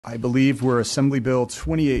I believe we're Assembly Bill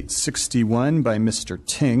 2861 by Mr.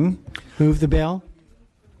 Ting. Move the bill.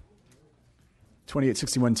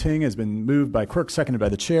 2861 Ting has been moved by clerk, seconded by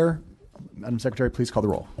the chair. Madam Secretary, please call the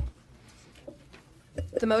roll.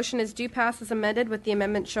 The motion is due pass as amended with the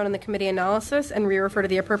amendment shown in the committee analysis and re-refer to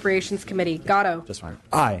the Appropriations Committee. Gatto. Just fine.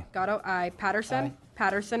 Aye. Gatto, aye. Patterson. Aye.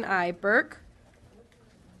 Patterson, aye. Burke.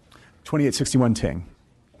 2861 Ting.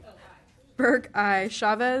 Burke, aye.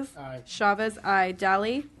 Chavez. Aye. Chavez, aye.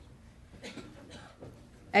 Daly.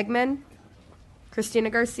 Eggman. Christina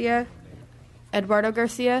Garcia. Eduardo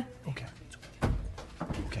Garcia. Okay.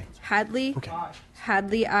 Okay. Hadley. Okay.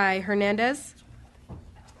 Hadley, aye. Hernandez.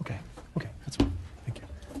 Okay. Okay. That's fine. Thank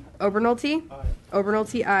you. Obernolte. Aye.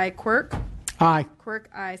 Obernolte, aye. Quirk. Aye. Quirk,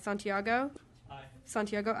 aye. Santiago. Aye.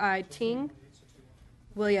 Santiago, aye. Ting.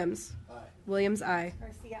 Williams. Aye. Williams, aye.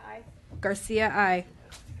 Garcia, aye. Garcia, aye.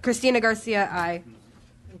 Christina Garcia, aye.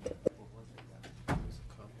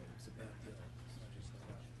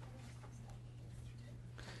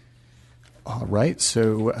 All right.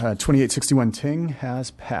 So 2861 Ting has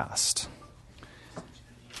passed.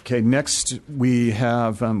 Okay. Next, we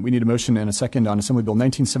have we need a motion and a second on Assembly Bill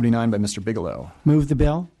 1979 by Mr. Bigelow. Move the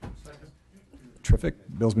bill. Terrific.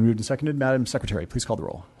 Bill's been moved and seconded. Madam Secretary, please call the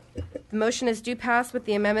roll. The motion is due pass with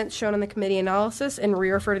the amendments shown in the committee analysis and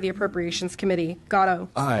re-refer to the Appropriations Committee. Gatto.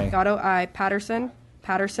 Aye. Gatto, aye. Patterson.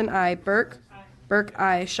 Patterson, aye. Burke. Burke,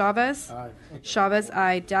 aye. Chavez. Aye. Chavez,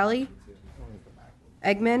 aye. Daly.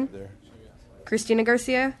 Eggman. Christina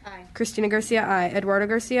Garcia. Aye. Christina Garcia, aye. Eduardo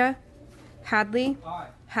Garcia. Hadley. Aye.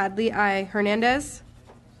 Hadley, aye. Hernandez.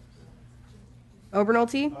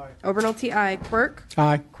 Obernolte. Aye. Obernolte, aye. Quirk.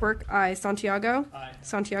 Aye. Quirk, aye. Santiago. Aye.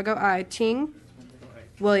 Santiago, aye. Ting.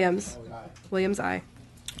 Williams. Williams, aye.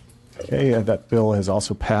 Okay. That bill has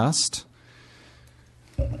also passed.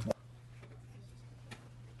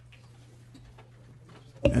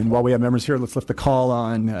 And while we have members here, let's lift the call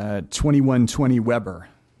on 2120 Weber.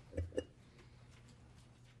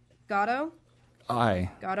 Gatto.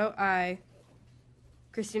 Aye. Gatto, aye.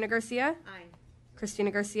 Christina Garcia. Aye.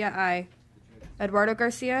 Christina Garcia, aye. Eduardo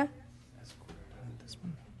Garcia.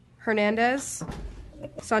 Hernandez.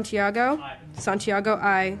 Santiago. Aye. Santiago,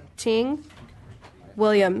 aye. Ting.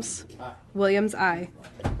 Williams. Aye. Williams, aye.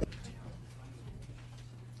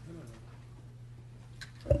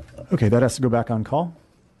 Okay, that has to go back on call.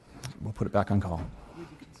 We'll put it back on call.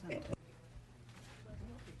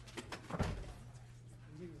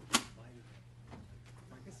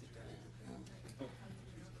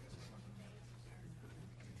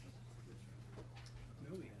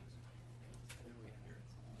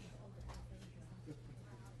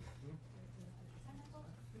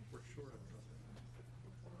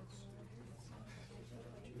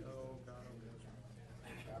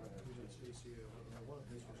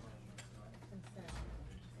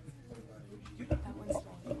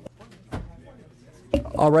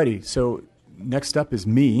 Alrighty, so next up is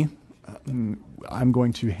me. I'm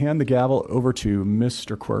going to hand the gavel over to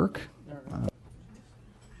Mr. Quirk.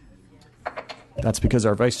 That's because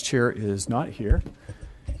our vice chair is not here.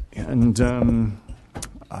 And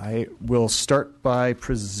I will start by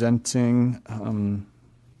presenting,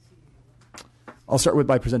 I'll start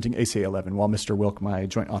by presenting ACA 11 while Mr. Wilk, my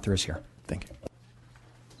joint author, is here. Thank you.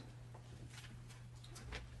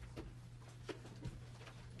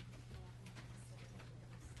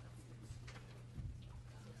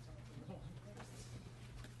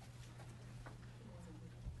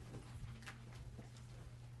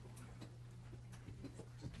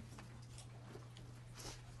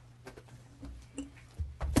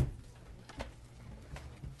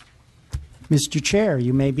 Mr. Chair,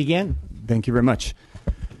 you may begin. Thank you very much.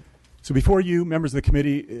 So before you, members of the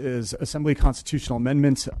committee, is Assembly Constitutional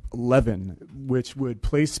Amendment 11, which would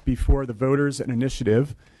place before the voters an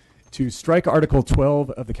initiative to strike Article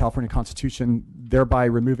 12 of the California Constitution, thereby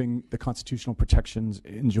removing the constitutional protections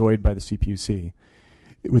enjoyed by the CPUC.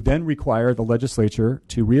 It would then require the legislature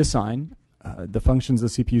to reassign the functions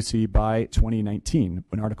of the CPUC by 2019,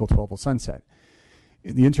 when Article 12 will sunset.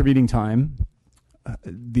 In the intervening time,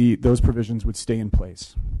 those provisions would stay in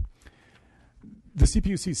place. The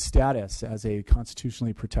CPUC's status as a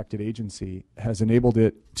constitutionally protected agency has enabled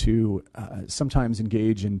it to sometimes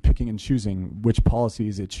engage in picking and choosing which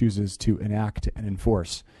policies it chooses to enact and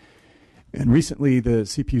enforce. And recently, the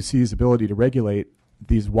CPUC's ability to regulate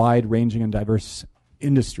these wide-ranging and diverse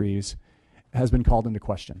industries has been called into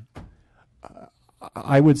question.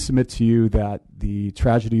 I would submit to you that the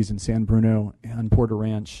tragedies in San Bruno and Porter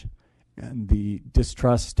Ranch and the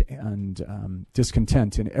distrust and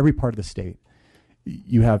discontent in every part of the state.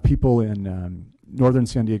 You have people in northern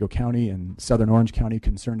San Diego County and southern Orange County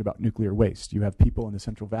concerned about nuclear waste. You have people in the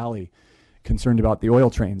Central Valley concerned about the oil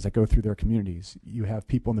trains that go through their communities. You have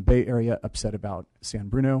people in the Bay Area upset about San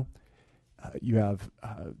Bruno. You have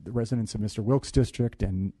the residents of Mr. Wilkes' district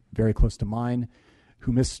and very close to mine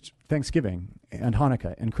who missed Thanksgiving and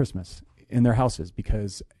Hanukkah and Christmas in their houses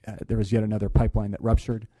because there was yet another pipeline that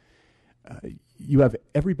ruptured. You have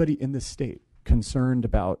everybody in this state concerned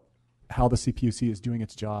about how the CPUC is doing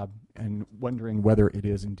its job and wondering whether it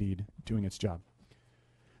is indeed doing its job.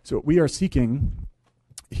 So what we are seeking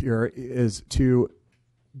here is to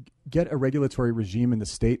get a regulatory regime in the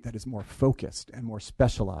state that is more focused and more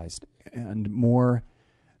specialized and more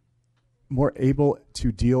able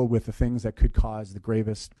to deal with the things that could cause the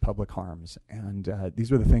gravest public harms. And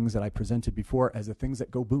these were the things that I presented before as the things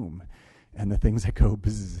that go boom and the things that go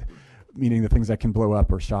bzz, meaning the things that can blow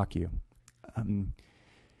up or shock you.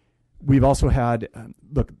 We've also had,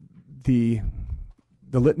 look, the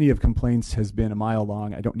litany of complaints has been a mile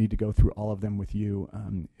long. I don't need to go through all of them with you.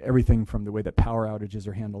 Everything from the way that power outages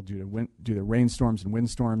are handled due to rainstorms and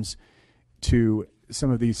windstorms to some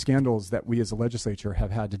of these scandals that we as a legislature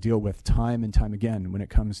have had to deal with time and time again when it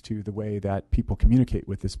comes to the way that people communicate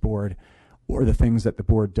with this board or the things that the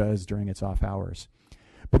board does during its off hours.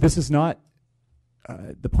 But this is not,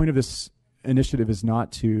 the point of this initiative is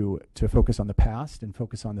not to focus on the past and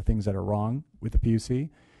focus on the things that are wrong with the PUC.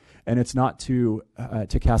 And it's not to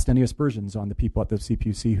cast any aspersions on the people at the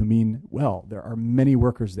CPUC who mean well. There are many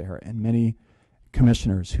workers there and many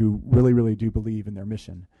commissioners who really, really do believe in their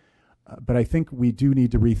mission. But I think we do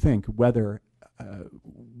need to rethink whether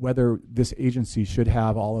this agency should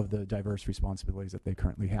have all of the diverse responsibilities that they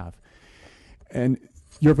currently have. And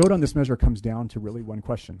your vote on this measure comes down to really one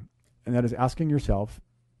question, and that is asking yourself,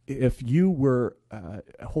 if you were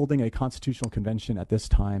holding a constitutional convention at this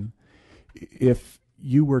time, if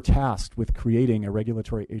you were tasked with creating a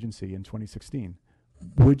regulatory agency in 2016,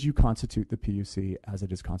 would you constitute the PUC as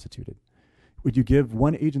it is constituted? Would you give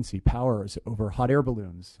one agency powers over hot air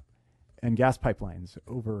balloons and gas pipelines,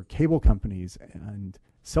 over cable companies and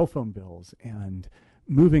cell phone bills and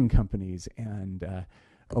moving companies and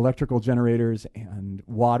electrical generators and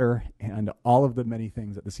water and all of the many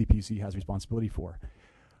things that the CPUC has responsibility for?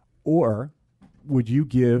 Or would you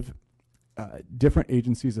give different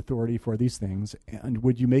agencies authority for these things, and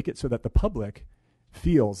would you make it so that the public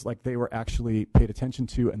feels like they were actually paid attention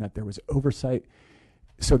to and that there was oversight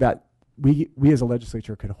so that we as a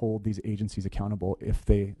legislature could hold these agencies accountable if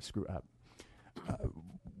they screw up?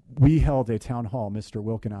 We held a town hall, Mr.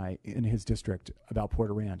 Wilk and I, in his district about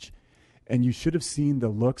Porter Ranch, and you should have seen the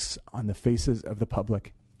looks on the faces of the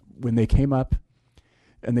public when they came up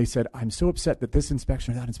and they said, I'm so upset that this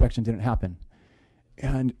inspection or that inspection didn't happen.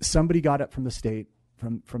 And somebody got up from the state,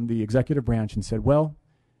 from the executive branch and said, well,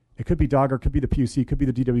 it could be DOGGR, could be the PUC, could be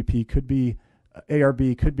the DWP, could be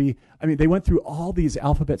ARB, could be, I mean, they went through all these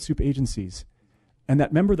alphabet soup agencies. And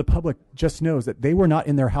that member of the public just knows that they were not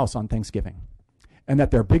in their house on Thanksgiving and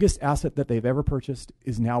that their biggest asset that they've ever purchased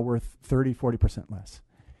is now worth 30, 40% less.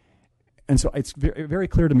 And so it's very, very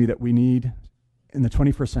clear to me that we need, in the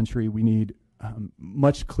 21st century, we need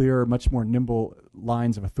much clearer, much more nimble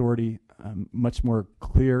lines of authority, much more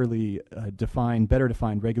clearly defined, better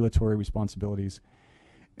defined regulatory responsibilities,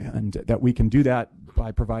 and that we can do that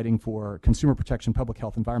by providing for consumer protection, public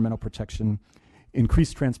health, environmental protection,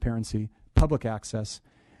 increased transparency, public access,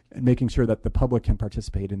 and making sure that the public can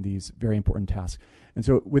participate in these very important tasks. And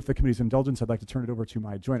so with the committee's indulgence, I'd like to turn it over to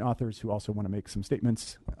my joint authors who also want to make some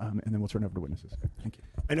statements, and then we'll turn it over to witnesses. Thank you.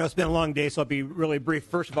 I know it's been a long day, so I'll be really brief.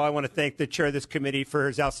 First of all, I want to thank the chair of this committee for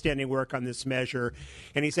his outstanding work on this measure.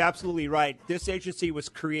 And he's absolutely right. This agency was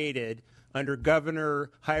created under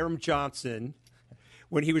Governor Hiram Johnson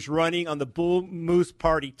when he was running on the Bull Moose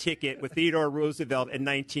Party ticket with Theodore Roosevelt in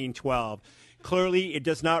 1912. Clearly, it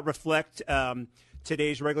does not reflect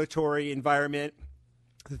today's regulatory environment,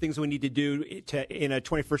 the things we need to do in a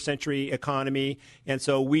 21st century economy. And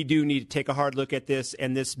so we do need to take a hard look at this,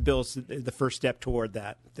 and this bill's the first step toward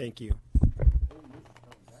that. Thank you.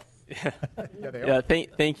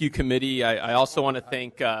 Thank you, committee. I also want to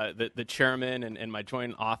thank the chairman and my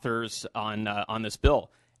joint authors on this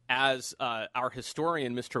bill. As our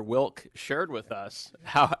historian, Mr. Wilk, shared with us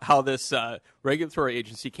how this regulatory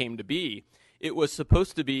agency came to be, it was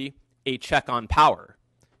supposed to be a check on power.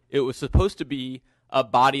 It was supposed to be a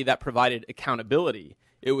body that provided accountability.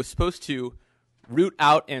 It was supposed to root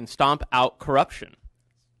out and stomp out corruption.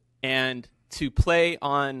 And to play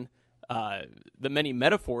on the many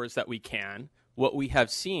metaphors that we can, what we have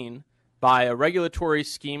seen by a regulatory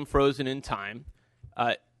scheme frozen in time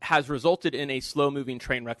has resulted in a slow-moving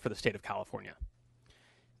train wreck for the state of California.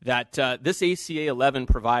 that this ACA 11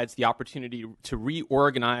 provides the opportunity to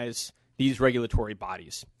reorganize these regulatory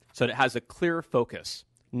bodies so that it has a clear focus,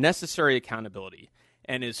 necessary accountability,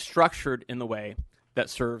 and is structured in the way that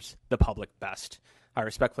serves the public best. I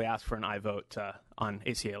respectfully ask for an aye vote on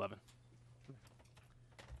ACA 11.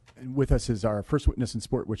 And with us is our first witness in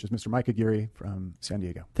sport, which is Mr. Mike Aguirre from San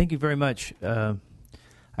Diego. Thank you very much.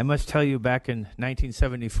 I must tell you, back in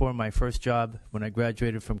 1974, my first job when I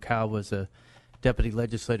graduated from Cal was a deputy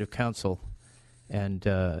legislative counsel. And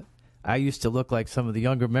I used to look like some of the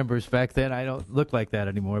younger members back then. I don't look like that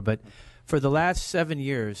anymore. But for the last 7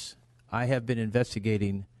 years, I have been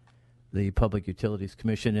investigating the Public Utilities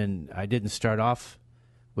Commission, and I didn't start off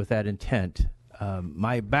with that intent.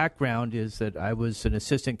 My background is that I was an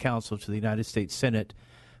assistant counsel to the United States Senate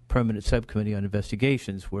Permanent Subcommittee on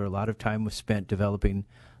Investigations, where a lot of time was spent developing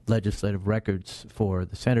legislative records for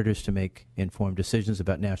the senators to make informed decisions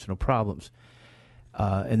about national problems.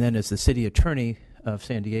 And then as the city attorney of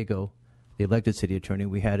San Diego, the elected city attorney,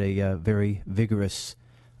 we had a very vigorous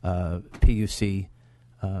PUC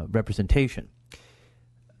representation.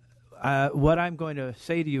 What I'm going to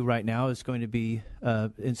say to you right now is going to be,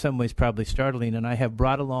 in some ways, probably startling, and I have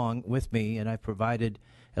brought along with me, and I've provided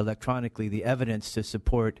electronically the evidence to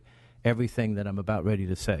support everything that I'm about ready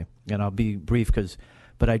to say. And I'll be brief,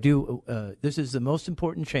 but I do, this is the most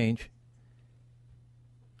important change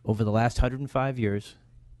over the last 105 years.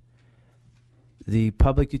 The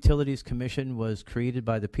Public Utilities Commission was created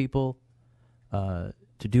by the people to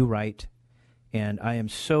do right, and I am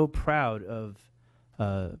so proud of,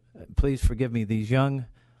 please forgive me, these young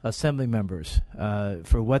assembly members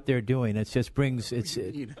for what they're doing. It just brings,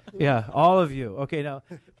 yeah, all of you. Okay, now,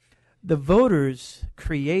 the voters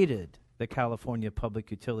created the California Public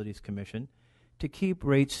Utilities Commission to keep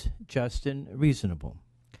rates just and reasonable.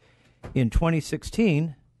 In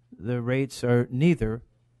 2016, the rates are neither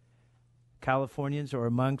Californians are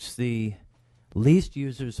amongst the least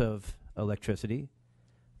users of electricity,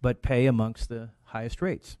 but pay amongst the highest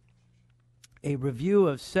rates. A review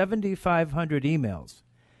of 7,500 emails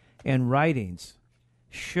and writings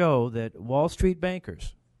show that Wall Street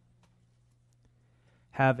bankers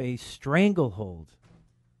have a stranglehold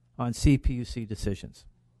on CPUC decisions.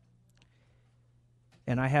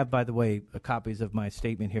 And I have, by the way, copies of my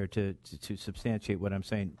statement here to substantiate what I'm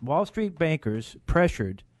saying. Wall Street bankers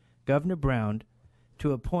pressured Governor Brown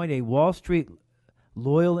to appoint a Wall Street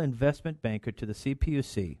loyal investment banker to the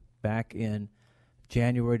CPUC back in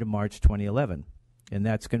January to March 2011, and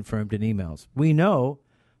that's confirmed in emails. We know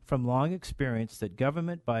from long experience that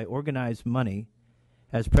government by organized money,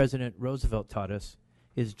 as President Roosevelt taught us,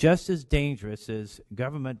 is just as dangerous as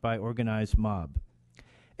government by organized mob.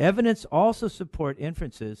 Evidence also support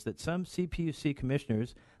inferences that some CPUC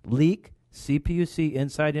commissioners leak CPUC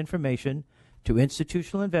inside information to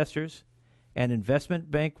institutional investors and investment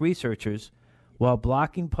bank researchers while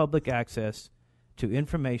blocking public access to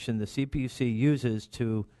information the CPUC uses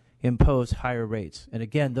to impose higher rates. And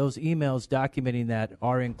again, those emails documenting that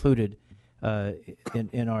are included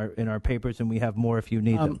in our papers, and we have more if you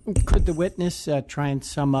need them. Could the witness try and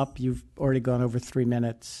sum up? You've already gone over 3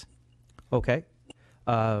 minutes. Okay.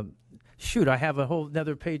 Shoot, I have a whole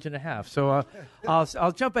another page and a half, so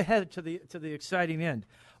I'll jump ahead to the exciting end.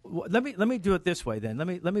 Let me do it this way then.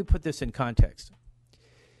 Let me put this in context.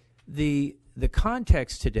 The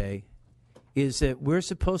context today is that we're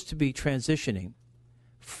supposed to be transitioning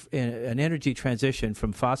an energy transition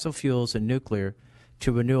from fossil fuels and nuclear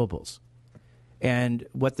to renewables. And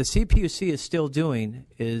what the CPUC is still doing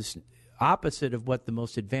is opposite of what the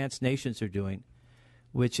most advanced nations are doing,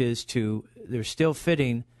 which is they're still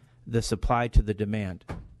fitting the supply to the demand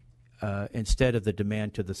instead of the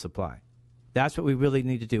demand to the supply. That's what we really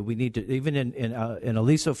need to do. We need to, even in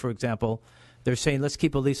Aliso, for example, they're saying let's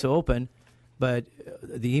keep Aliso open, but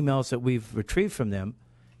the emails that we've retrieved from them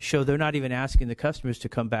show they're not even asking the customers to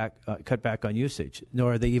cut back on usage,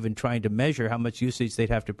 nor are they even trying to measure how much usage they'd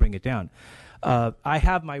have to bring it down. I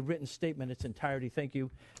have my written statement in its entirety. Thank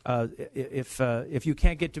you. If you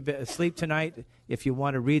can't get to sleep tonight, if you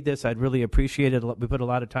want to read this, I'd really appreciate it. We put a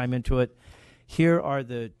lot of time into it. Here are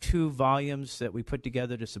the 2 volumes that we put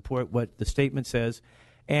together to support what the statement says,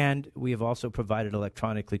 and we have also provided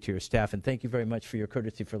electronically to your staff. And thank you very much for your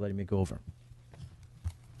courtesy for letting me go over.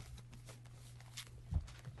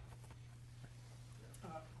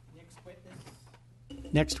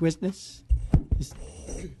 Next witness.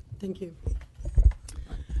 Thank you.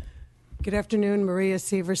 Good afternoon, Maria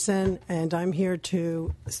Severson, and I'm here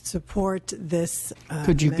to support this.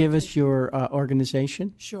 Could you give us your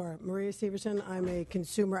organization? Sure. Maria Severson, I'm a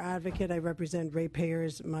consumer advocate. I represent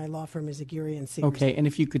ratepayers. My law firm is Aguirre and Severson. Okay, and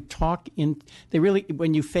if you could talk in,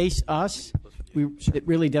 when you face us, it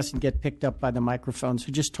really doesn't get picked up by the microphone,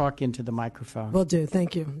 so just talk into the microphone. Will do.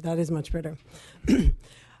 Thank you. That is much better.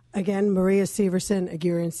 Again, Maria Severson,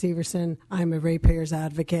 Aguirre and Severson. I'm a ratepayers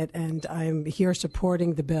advocate, and I'm here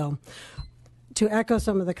supporting the bill. To echo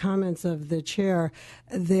some of the comments of the chair,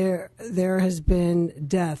 there has been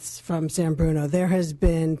deaths from San Bruno. There has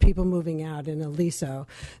been people moving out in Aliso.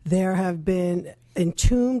 There have been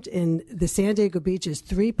entombed in the San Diego beaches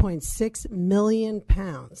 3.6 million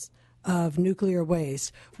pounds of nuclear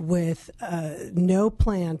waste with no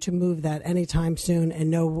plan to move that anytime soon and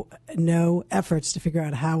no efforts to figure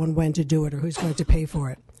out how and when to do it or who's going to pay for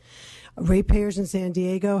it. Ratepayers in San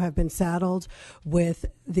Diego have been saddled with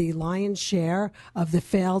the lion's share of the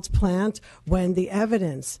failed plant when the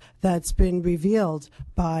evidence that's been revealed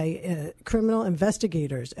by criminal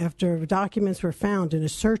investigators after documents were found in a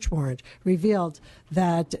search warrant revealed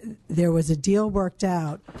that there was a deal worked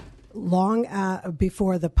out long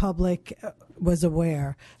before the public was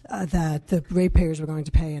aware that the ratepayers were going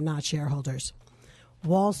to pay and not shareholders.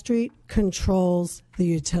 Wall Street controls the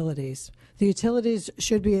utilities. The utilities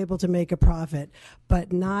should be able to make a profit,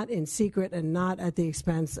 but not in secret and not at the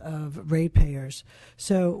expense of ratepayers.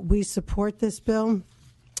 So we support this bill,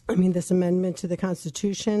 this amendment to the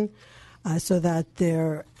Constitution, so that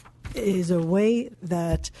there is a way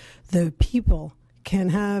that the people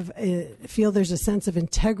can feel there's a sense of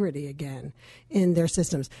integrity again in their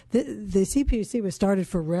systems. The CPUC was started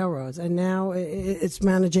for railroads, and now it's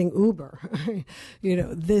managing Uber.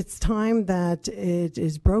 It's time that it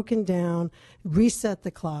is broken down, reset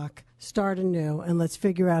the clock, start anew, and let's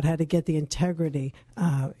figure out how to get the integrity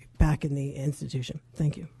back in the institution.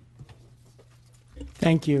 Thank you.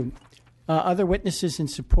 Thank you. Other witnesses in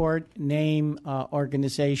support, name,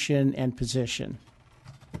 organization, and position.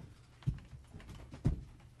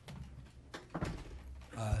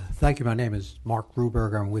 Thank you. My name is Mark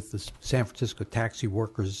Ruberger. I'm with the San Francisco Taxi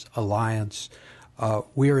Workers Alliance.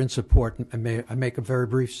 We are in support, and may I make a very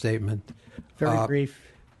brief statement? Very brief.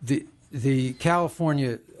 The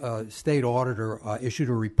California State Auditor issued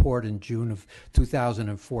a report in June of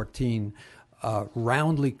 2014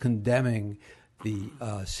 roundly condemning the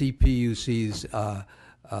CPUC's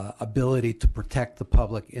ability to protect the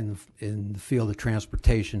public in the field of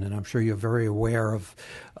transportation, and I'm sure you're very aware of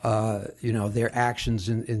their actions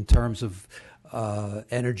in terms of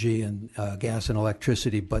energy and gas and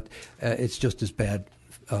electricity, but it's just as bad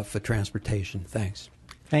for transportation. Thanks.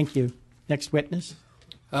 Thank you. Next witness.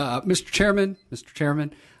 Mr.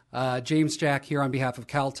 Chairman, James Jack here on behalf of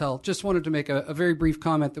CalTel. Just wanted to make a very brief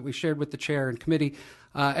comment that we shared with the chair and committee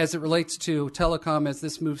as it relates to telecom as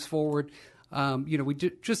this moves forward. We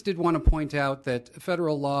just did want to point out that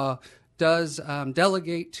federal law does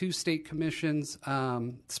delegate to state commissions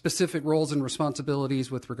specific roles and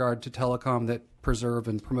responsibilities with regard to telecom that preserve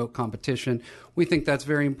and promote competition. We think that's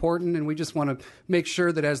very important, and we just want to make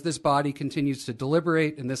sure that as this body continues to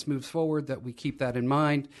deliberate and this moves forward, that we keep that in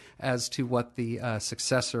mind as to what the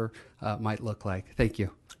successor might look like. Thank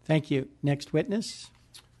you. Thank you. Next witness.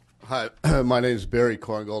 Hi, my name is Barry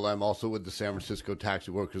Korngold. I'm also with the San Francisco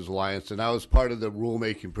Taxi Workers Alliance, and I was part of the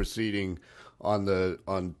rulemaking proceeding on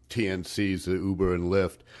TNCs, the Uber and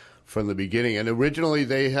Lyft, from the beginning. And originally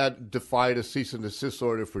they had defied a cease and desist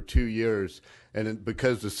order for 2 years, and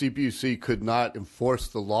because the CPUC could not enforce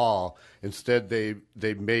the law, instead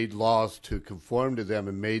they made laws to conform to them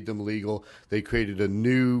and made them legal. They created a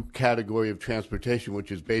new category of transportation,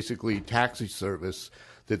 which is basically taxi service,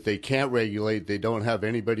 that they can't regulate. They don't have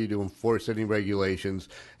anybody to enforce any regulations.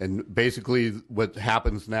 And basically what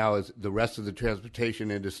happens now is the rest of the transportation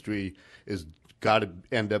industry is got to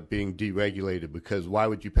end up being deregulated, because why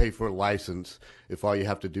would you pay for a license if all you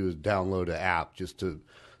have to do is download an app, just to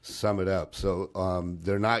sum it up. So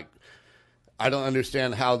I don't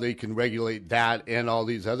understand how they can regulate that and all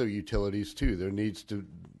these other utilities too.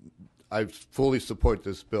 I fully support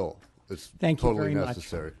this bill. It's totally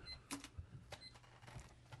necessary.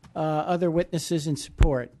 Other witnesses in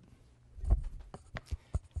support?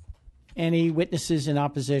 Any witnesses in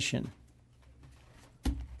opposition?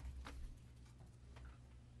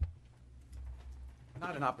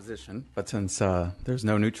 Not in opposition, but since there's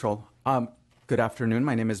no neutral. Good afternoon.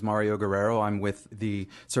 My name is Mario Guerrero. I'm with the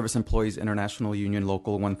Service Employees International Union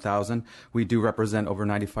Local 1000. We do represent over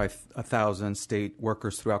 95,000 state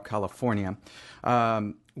workers throughout California.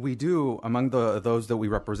 We do. Among those that we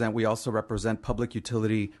represent, we also represent public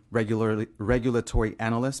utility regulatory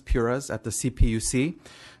analysts, PURAs, at the CPUC.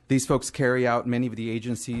 These folks carry out many of the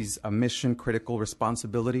agency's mission-critical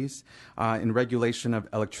responsibilities in regulation of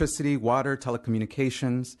electricity, water,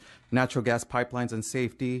 telecommunications, natural gas pipelines and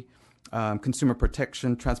safety, consumer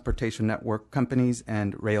protection, transportation network companies,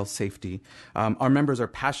 and rail safety. Our members are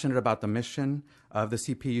passionate about the mission of the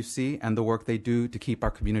CPUC and the work they do to keep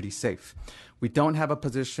our community safe. We don't have a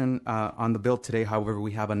position on the bill today. However,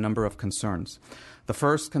 we have a number of concerns. The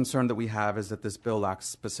first concern that we have is that this bill lacks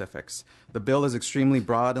specifics. The bill is extremely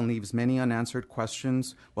broad and leaves many unanswered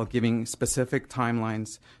questions while giving specific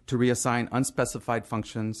timelines to reassign unspecified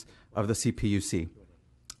functions of the CPUC.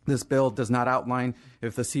 This bill does not outline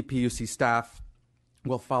if the CPUC staff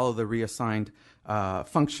will follow the reassigned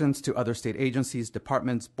functions to other state agencies,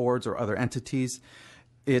 departments, boards, or other entities.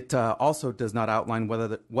 It also does not outline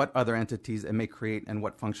what other entities it may create and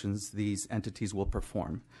what functions these entities will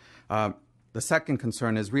perform. The second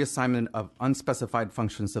concern is reassignment of unspecified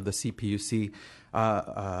functions of the CPUC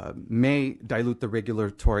may dilute the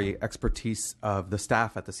regulatory expertise of the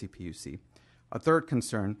staff at the CPUC. A third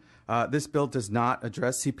concern, this bill does not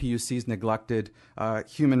address CPUC's neglected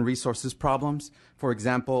human resources problems. For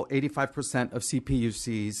example, 85% of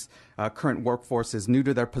CPUC's current workforce is new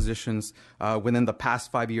to their positions within the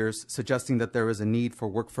past 5 years, suggesting that there is a need for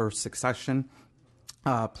workforce succession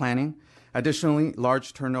planning. Additionally,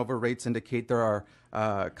 large turnover rates indicate there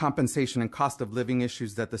are compensation and cost of living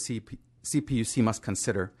issues that the CPUC must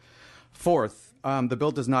consider. Fourth, the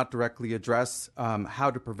bill does not directly address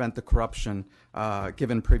how to prevent the corruption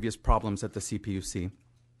given previous problems at the CPUC.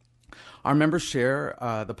 Our members share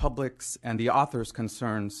the public's and the author's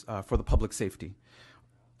concerns for the public safety.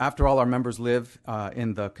 After all, our members live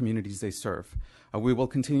in the communities they serve. We will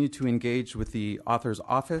continue to engage with the author's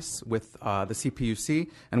office, with the CPUC,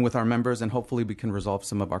 and with our members, and hopefully we can resolve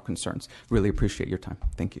some of our concerns. Really appreciate your time.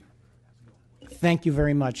 Thank you. Thank you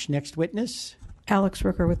very much. Next witness. Alex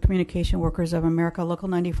Rooker with Communication Workers of America, Local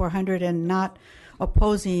 9400, and not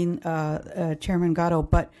opposing Chairman Gatto,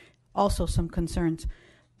 but also some concerns.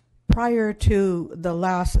 Prior to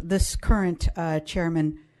this current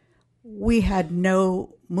chairman, we had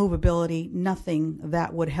no movability, nothing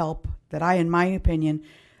that would help. That in my opinion,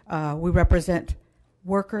 we represent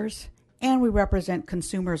workers and we represent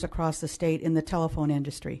consumers across the state in the telephone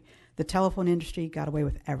industry. The telephone industry got away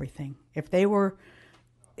with everything. If they were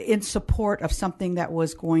in support of something that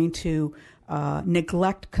was going to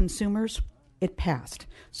neglect consumers, it passed.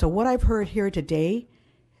 So what I've heard here today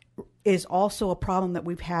is also a problem that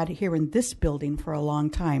we've had here in this building for a long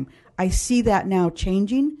time. I see that now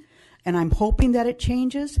changing, and I'm hoping that it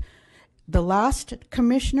changes. The last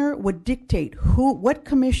commissioner would dictate what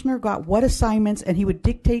commissioner got what assignments, and he would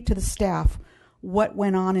dictate to the staff what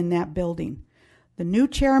went on in that building. The new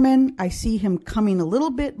chairman, I see him coming a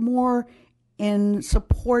little bit more in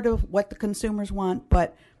support of what the consumers want,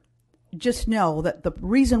 but just know that the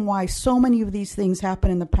reason why so many of these things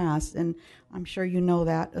happen in the past, and I'm sure you know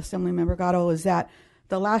that, Assemblymember Gatto, is that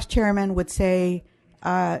the last chairman would say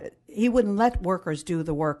he wouldn't let workers do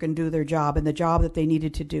the work and do their job and the job that they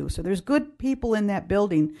needed to do. So there's good people in that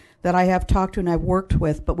building that I have talked to and I've worked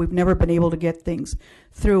with, but we've never been able to get things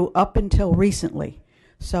through up until recently.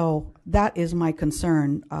 So that is my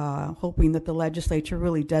concern, hoping that the legislature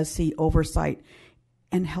really does see oversight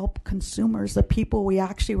and help consumers, the people we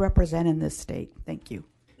actually represent in this state. Thank you.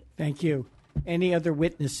 Thank you. Any other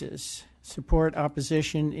witnesses? Support,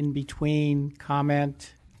 opposition, in between,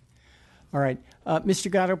 comment? All right.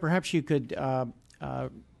 Mr. Gatto, perhaps you could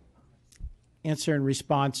answer in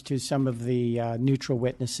response to some of the neutral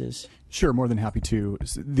witnesses. Sure, more than happy to.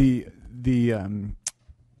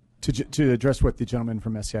 To address what the gentleman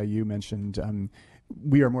from SEIU mentioned,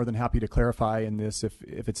 we are more than happy to clarify in this,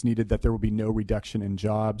 if it's needed, that there will be no reduction in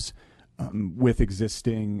jobs with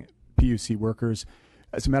existing PUC workers.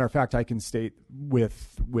 As a matter of fact, I can state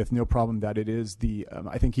with no problem that it is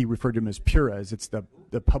I think he referred to them as PURAs. It's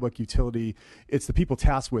the public utility. It's the people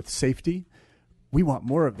tasked with safety. We want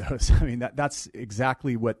more of those. I mean, that's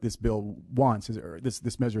exactly what this bill wants, or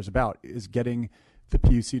this measure is about, is getting the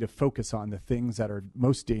PUC to focus on the things that are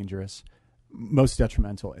most dangerous, most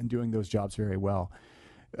detrimental, and doing those jobs very well.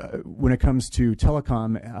 When it comes to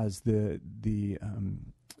telecom, as the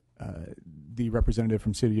representative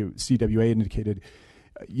from CWA indicated,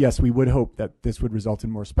 yes, we would hope that this would result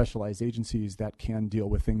in more specialized agencies that can deal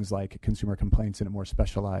with things like consumer complaints in a more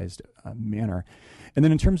specialized manner. And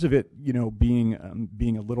then in terms of it, being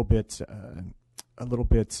a little bit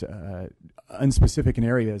unspecific in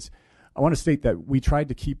areas, I want to state that we tried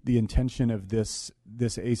to keep the intention of this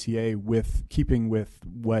ACA with keeping with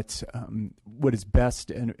what is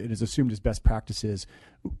best and it is assumed as best practices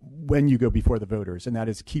when you go before the voters, and that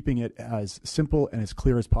is keeping it as simple and as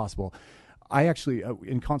clear as possible. I actually,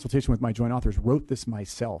 in consultation with my joint authors, wrote this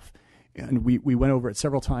myself, and we went over it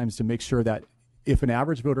several times to make sure that if an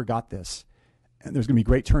average voter got this, and there's going to be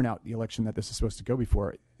great turnout the election that this is supposed to go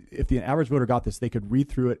before, if the average voter got this, they could read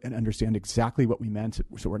through it and understand exactly what we meant.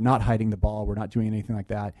 So we're not hiding the ball. We're not doing anything like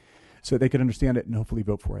that. So they could understand it and hopefully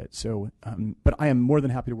vote for it. So, but I am more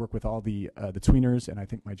than happy to work with all the tweeners, and I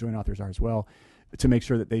think my joint authors are as well, to make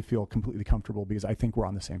sure that they feel completely comfortable, because I think we're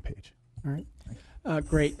on the same page. All right.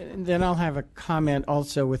 Great. And then I'll have a comment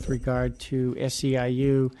also with regard to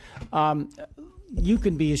SEIU. You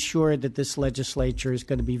can be assured that this legislature is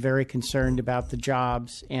going to be very concerned about the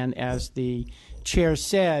jobs, and as the chair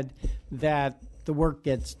said, that the work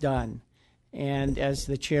gets done. And as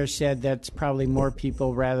the chair said, that's probably more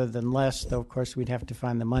people rather than less, though of course we'd have to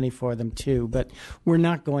find the money for them too. But we're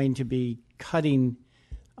not going to be cutting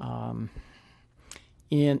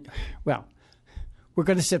we're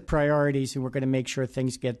going to set priorities, and we're going to make sure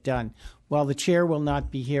things get done. While the chair will not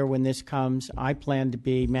be here when this comes, I plan to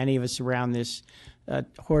be. Many of us around this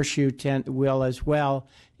horseshoe tent will as well,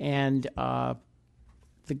 and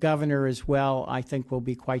the governor as well, I think, will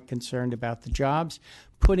be quite concerned about the jobs.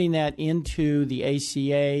 Putting that into the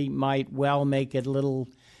ACA might well make it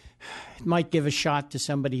it might give a shot to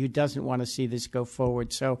somebody who doesn't want to see this go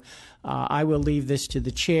forward. So I will leave this to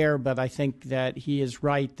the chair, but I think that he is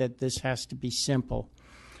right that this has to be simple.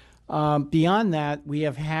 Beyond that, we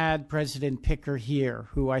have had President Picker here,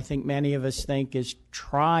 who I think many of us think is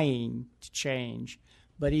trying to change,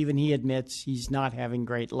 but even he admits he's not having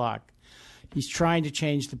great luck. He's trying to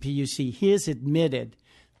change the PUC. He has admitted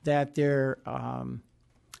that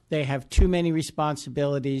they have too many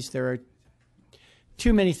responsibilities. There are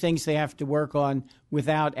too many things they have to work on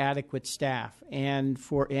without adequate staff, and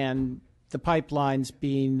the pipelines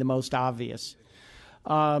being the most obvious.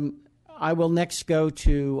 I will next go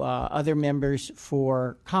to other members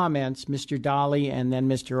for comments, Mr. Dolly and then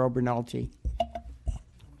Mr. Obernolte.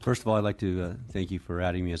 First of all, I'd like to thank you for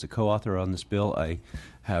adding me as a co-author on this bill. I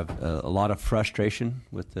have a lot of frustration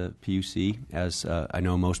with the PUC, as I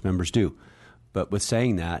know most members do. But with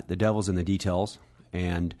saying that, the devil's in the details,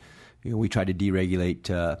 and we tried to deregulate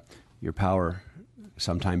your power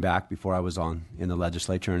some time back before I was in the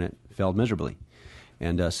legislature, and it failed miserably.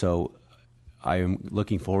 And so I am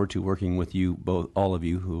looking forward to working with you, all of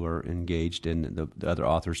you who are engaged, and the other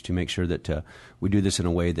authors, to make sure that we do this in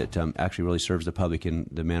a way that actually really serves the public in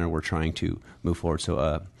the manner we're trying to move forward.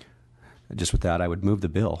 So just with that, I would move the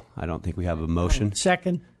bill. I don't think we have a motion.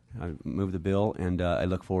 Second. I move the bill, and I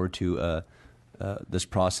look forward to this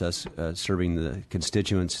process serving the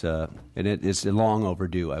constituents, and it's long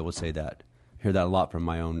overdue, I will say that. I hear that a lot from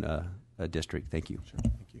my own district. Thank you. Sure.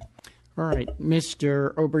 Thank you. All right.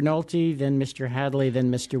 Mr. Obernolte, then Mr. Hadley,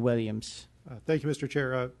 then Mr. Williams. Thank you, Mr.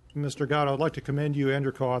 Chair. Mr. Gatto, I'd like to commend you and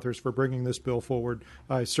your co-authors for bringing this bill forward.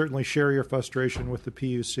 I certainly share your frustration with the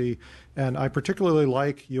PUC, and I particularly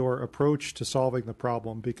like your approach to solving the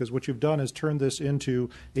problem, because what you've done is turned this into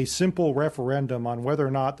a simple referendum on whether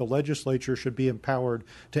or not the legislature should be empowered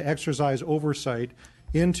to exercise oversight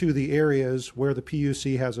into the areas where the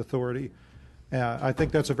PUC has authority. I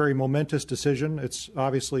think that's a very momentous decision. It's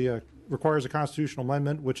obviously requires a constitutional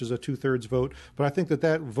amendment, which is a 2/3 vote, but I think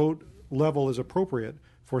that vote level is appropriate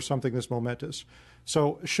for something this momentous.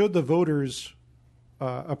 So should the voters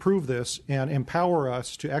approve this and empower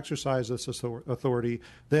us to exercise this authority,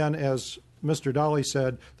 then, as Mr. Dolly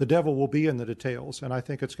said, the devil will be in the details, and I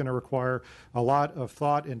think it's going to require a lot of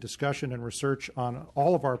thought and discussion and research on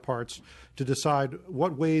all of our parts to decide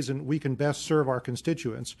what ways we can best serve our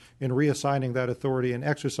constituents in reassigning that authority and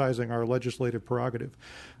exercising our legislative prerogative.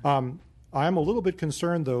 I'm a little bit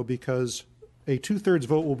concerned, though, because a 2/3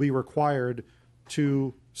 vote will be required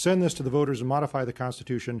to send this to the voters and modify the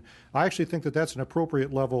Constitution. I actually think that that's an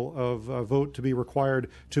appropriate level of vote to be required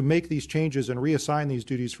to make these changes and reassign these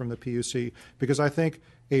duties from the PUC, because I think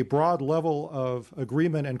a broad level of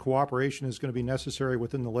agreement and cooperation is going to be necessary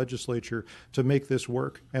within the legislature to make this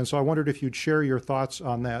work. And so I wondered if you'd share your thoughts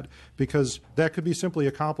on that, because that could be simply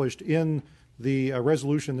accomplished in the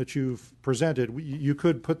resolution that you've presented. You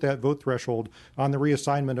could put that vote threshold on the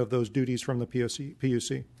reassignment of those duties from the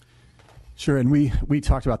PUC. Sure, and we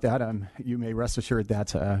talked about that. You may rest assured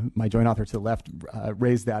that my joint author to the left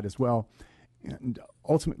raised that as well. And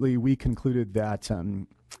ultimately, we concluded that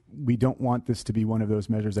we don't want this to be one of those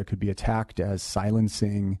measures that could be attacked as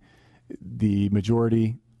silencing the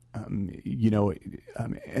majority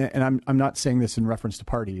And I'm not saying this in reference to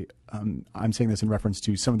party. I'm saying this in reference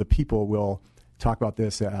to some of the people will talk about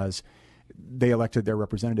this as they elected their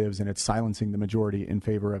representatives and it's silencing the majority in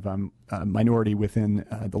favor of a minority within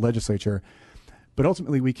the legislature. But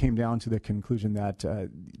ultimately, we came down to the conclusion that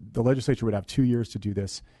the legislature would have 2 years to do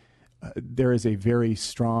this. There are very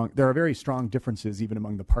strong differences even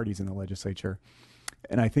among the parties in the legislature.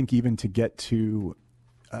 And I think even to get to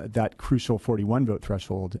that crucial 41 vote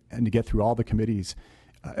threshold and to get through all the committees,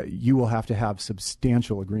 you will have to have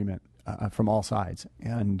substantial agreement from all sides.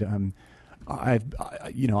 And I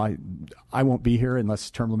won't be here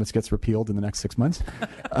unless term limits gets repealed in the next 6 months.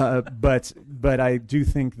 But I do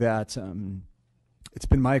think that it's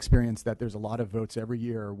been my experience that there's a lot of votes every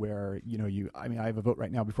year where, I have a vote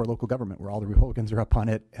right now before local government where all the Republicans are up on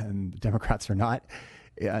it and the Democrats are not.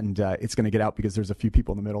 And it's going to get out because there's a few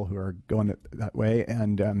people in the middle who are going that way.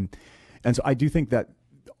 And so I do think that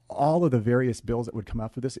all of the various bills that would come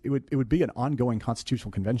out for this, it would be an ongoing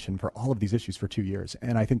constitutional convention for all of these issues for 2 years.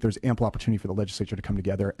 And I think there's ample opportunity for the legislature to come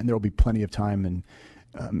together, and there will be plenty of time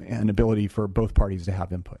and ability for both parties to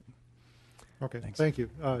have input. Okay, Thanks. Thank you.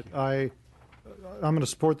 I'm going to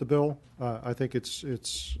support the bill. I think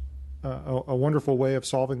it's a wonderful way of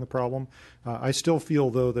solving the problem. I still feel,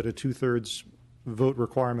 though, that a 2/3 vote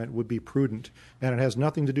requirement would be prudent, and it has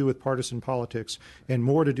nothing to do with partisan politics and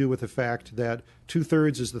more to do with the fact that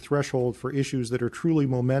 2/3 is the threshold for issues that are truly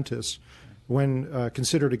momentous when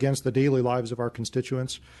considered against the daily lives of our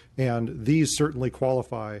constituents, and these certainly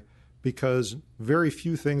qualify because very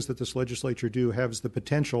few things that this legislature do has the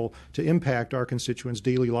potential to impact our constituents'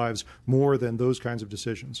 daily lives more than those kinds of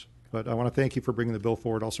decisions. But I want to thank you for bringing the bill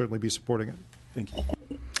forward. I'll certainly be supporting it. Thank you.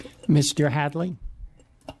 Mr. Hadley.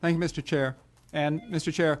 Thank you, Mr. Chair. And,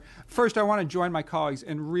 Mr. Chair, first I want to join my colleagues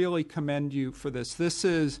and really commend you for this.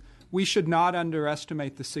 We should not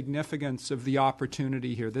underestimate the significance of the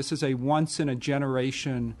opportunity here. This is a once in a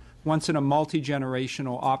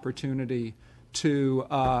multi-generational opportunity to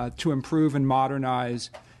improve and modernize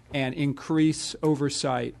and increase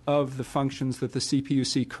oversight of the functions that the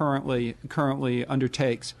CPUC currently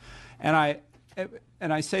undertakes. And I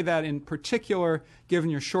say that in particular, given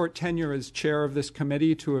your short tenure as chair of this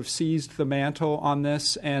committee, to have seized the mantle on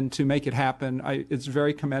this and to make it happen, it's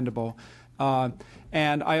very commendable.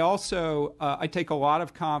 And I also I take a lot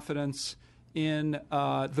of confidence in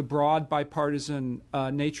the broad bipartisan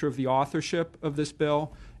nature of the authorship of this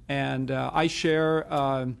bill. And I share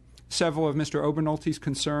several of Mr. Obernolte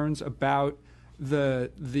concerns about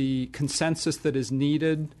the consensus that is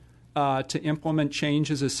needed to implement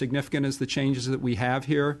changes as significant as the changes that we have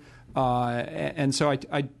here. And so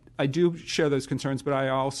I do share those concerns, but I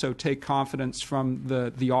also take confidence from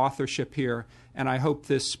the authorship here. And I hope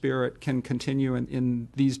this spirit can continue in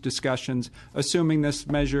these discussions. Assuming this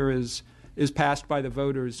measure is passed by the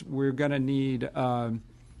voters, we're going to need,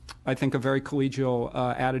 I think, a very collegial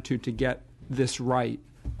attitude to get this right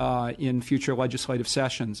in future legislative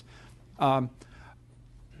sessions.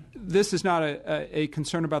 This is not a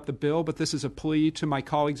concern about the bill, but this is a plea to my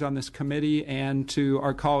colleagues on this committee and to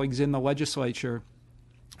our colleagues in the legislature.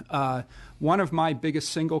 One of my biggest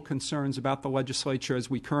single concerns about the legislature as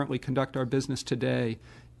we currently conduct our business today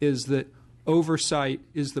is that oversight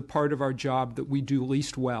is the part of our job that we do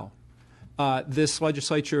least well. This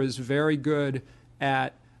legislature is very good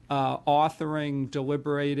at authoring,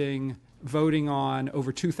 deliberating, voting on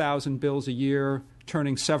over 2,000 bills a year,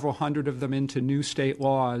 turning several hundred of them into new state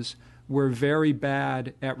laws. We're very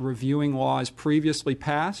bad at reviewing laws previously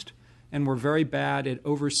passed, and we're very bad at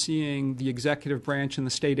overseeing the executive branch and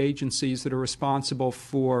the state agencies that are responsible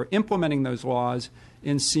for implementing those laws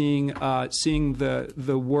and seeing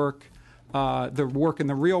the work in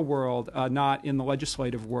the real world, not in the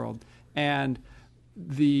legislative world. And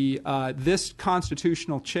this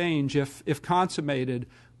constitutional change, if consummated,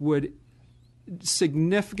 would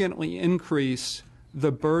significantly increase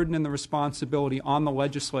the burden and the responsibility on the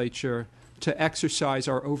legislature to exercise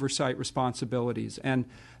our oversight responsibilities. And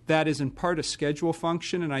that is in part a schedule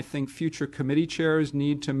function, and I think future committee chairs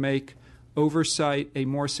need to make oversight a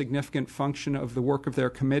more significant function of the work of their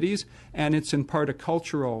committees. And it's in part a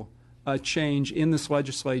cultural change in this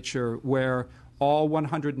legislature where all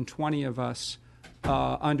 120 of us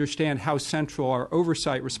understand how central our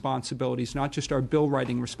oversight responsibilities, not just our bill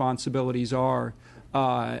writing responsibilities, are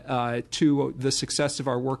to the success of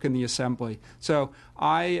our work in the Assembly. So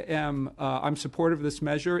I'm supportive of this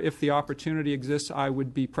measure. If the opportunity exists, I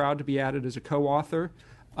would be proud to be added as a co-author.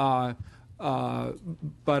 But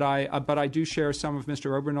I do share some of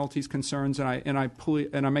Mr. Obernolte's concerns, and I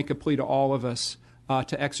make a plea to all of us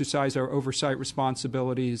to exercise our oversight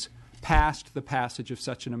responsibilities past the passage of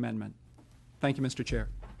such an amendment. Thank you, Mr. Chair.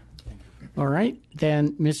 All right.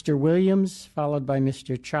 Then Mr. Williams, followed by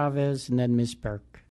Mr. Chavez, and then Ms. Burke.